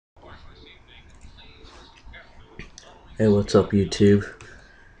Hey, what's up YouTube?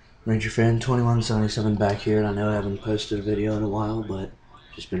 Ranger Fan 2177 back here, and I know I haven't posted a video in a while, but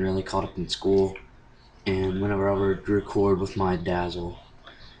just been really caught up in school, and whenever I would record with my Dazzle,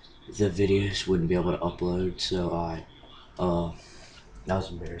 the videos wouldn't be able to upload, so that was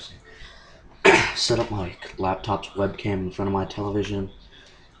embarrassing. Set up my laptop's webcam in front of my television,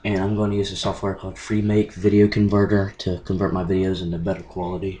 and I'm going to use a software called FreeMake Video Converter to convert my videos into better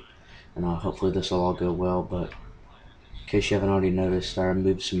quality, and hopefully this will all go well. But in case you haven't already noticed, I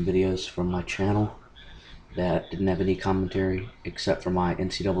removed some videos from my channel that didn't have any commentary except for my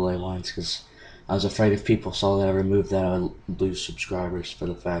NCAA ones, because I was afraid if people saw that I removed that, I would lose subscribers for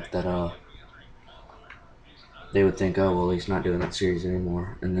the fact that they would think, oh well, he's not doing that series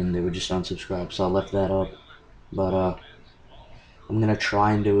anymore, and then they would just unsubscribe. So I left that up, but I'm gonna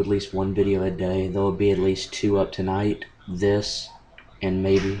try and do at least one video a day. There will be at least 2 up tonight, this, and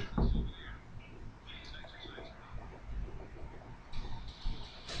maybe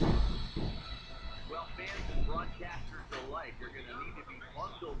Well, fans and broadcasters alike are going to need to be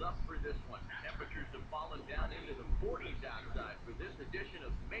bundled up for this one. Temperatures have fallen down into the 40s outside for this edition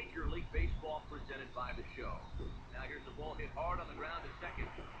of Major League Baseball presented by the show. Now here's the ball hit hard on the ground at second.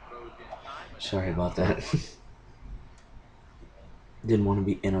 Throws in time. sorry about that. Didn't want to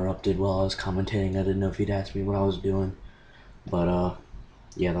be interrupted while I was commentating. I didn't know if he'd ask me what I was doing, but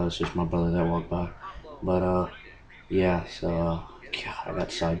yeah, that was just my brother that walked by. But yeah, so God, I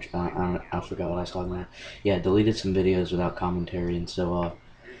got sidetracked. I forgot what I was talking about. Yeah, I deleted some videos without commentary, and so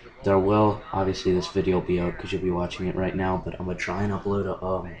there will, obviously this video will be up because you'll be watching it right now, but I'm gonna try and upload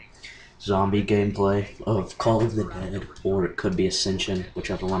a zombie gameplay of Call of the Dead, or it could be Ascension,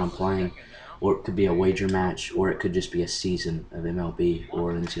 whichever one I'm playing, or it could be a wager match, or it could just be a season of MLB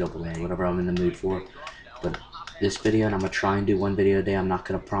or NCAA, whatever I'm in the mood for. But this video, and I'm gonna try and do one video a day. I'm not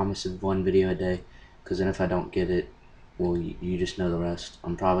gonna promise one video a day, because then if I don't get it, well, you just know the rest.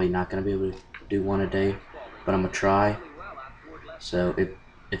 I'm probably not gonna be able to do one a day, but I'm gonna try. So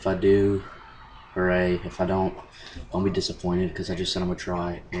if I do, hooray. If I don't be disappointed, because I just said I'm gonna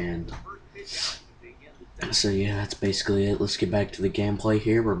try. And so yeah, that's basically it. Let's get back to the gameplay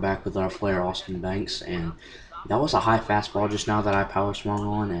here. We're back with our player Austin Banks, and that was a high fastball just now that I power swung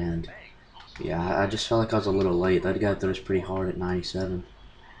on, and yeah, I just felt like I was a little late. That guy throws pretty hard at 97,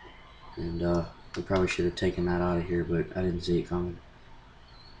 and we probably should have taken that out of here, but I didn't see it coming.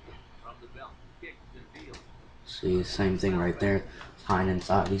 See, the same thing right there. High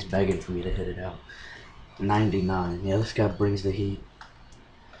inside, he's begging for me to hit it out. 99. Yeah, this guy brings the heat.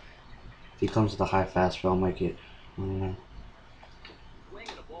 If he comes with a high fastball, I'll make it. I don't know.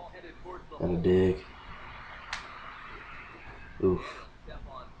 Gotta dig. Oof.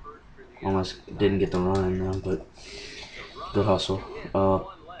 Almost didn't get the run in though, but good hustle.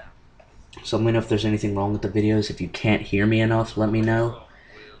 So let me know if there's anything wrong with the videos. If you can't hear me enough, let me know.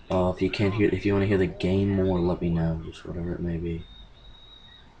 If you want to hear the game more, let me know. Just whatever it may be.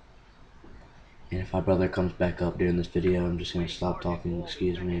 And if my brother comes back up during this video, I'm just gonna stop talking.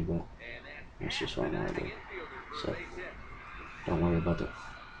 Excuse me, but that's just what I'm gonna do. So don't worry about that.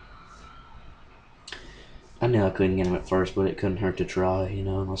 I knew I couldn't get him at first, but it couldn't hurt to try, you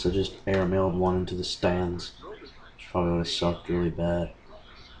know, unless I just airmailed one into the stands, which probably would have sucked really bad.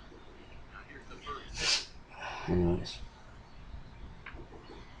 Anyways.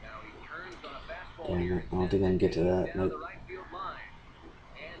 Damn it, I don't think I can get to that. Nope.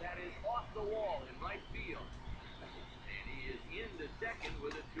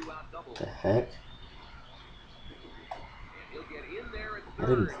 The heck? I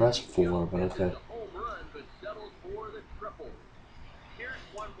didn't press 4, but okay.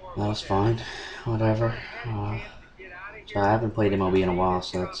 That was fine. Whatever. So I haven't played MLB in a while,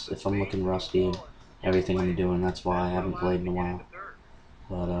 so that's, if I'm looking rusty and everything I'm doing, that's why I haven't played in a while.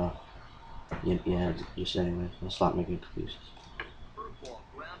 But yeah, just anyway, I'll stop making excuses.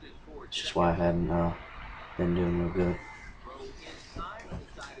 It's just why I hadn't been doing real good.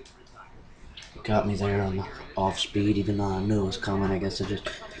 Got me there on the off speed, even though I knew it was coming. I guess I just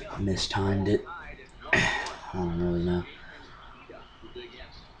mistimed it. I don't really know.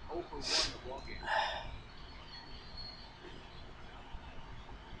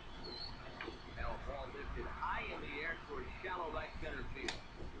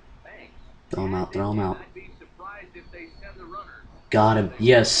 Throw him out, throw him out. Got him.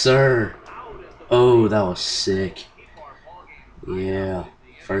 Yes, sir. Oh, that was sick. Yeah,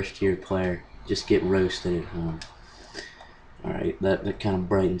 first year player. Just get roasted at home. Alright, that kind of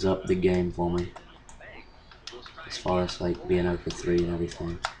brightens up the game for me. As far as like being 0 for 3 and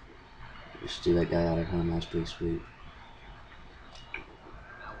everything. Just do that guy out at home, that's pretty sweet.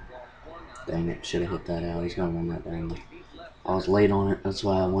 Dang it, should have hit that out. He's gonna run that down there. I was late on it, that's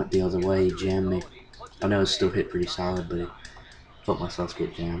why I went the other way. He jammed me. I know it still hit pretty solid, but I felt myself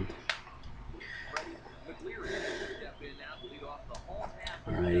get jammed.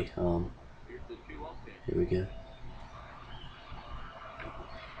 Alrighty, here we go.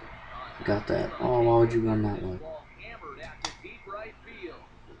 Got that. Oh, why would you run that way?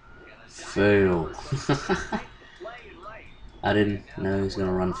 Fail. I didn't know he was going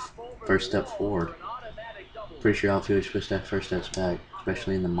to run first step forward. Pretty sure outfielders supposed to have first steps back,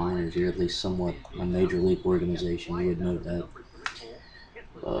 especially in the minors. You're at least somewhat a major league organization. You would know that.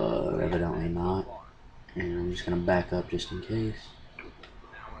 Evidently not. And I'm just going to back up just in case.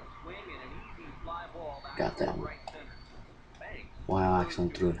 Got that one. Wow, I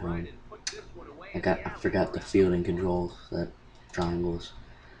accidentally threw it home. I forgot the fielding controls. That triangle is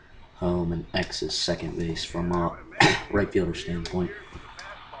home and X is second base from a right fielder standpoint.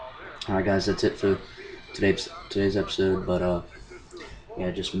 Alright guys, that's it for today's episode, but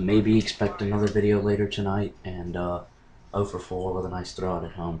yeah, just maybe expect another video later tonight, and 0 for 4 with a nice throw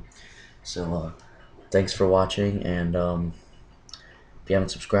at home. So thanks for watching, and if you haven't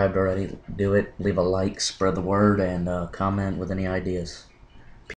subscribed already, do it. Leave a like, spread the word, and comment with any ideas.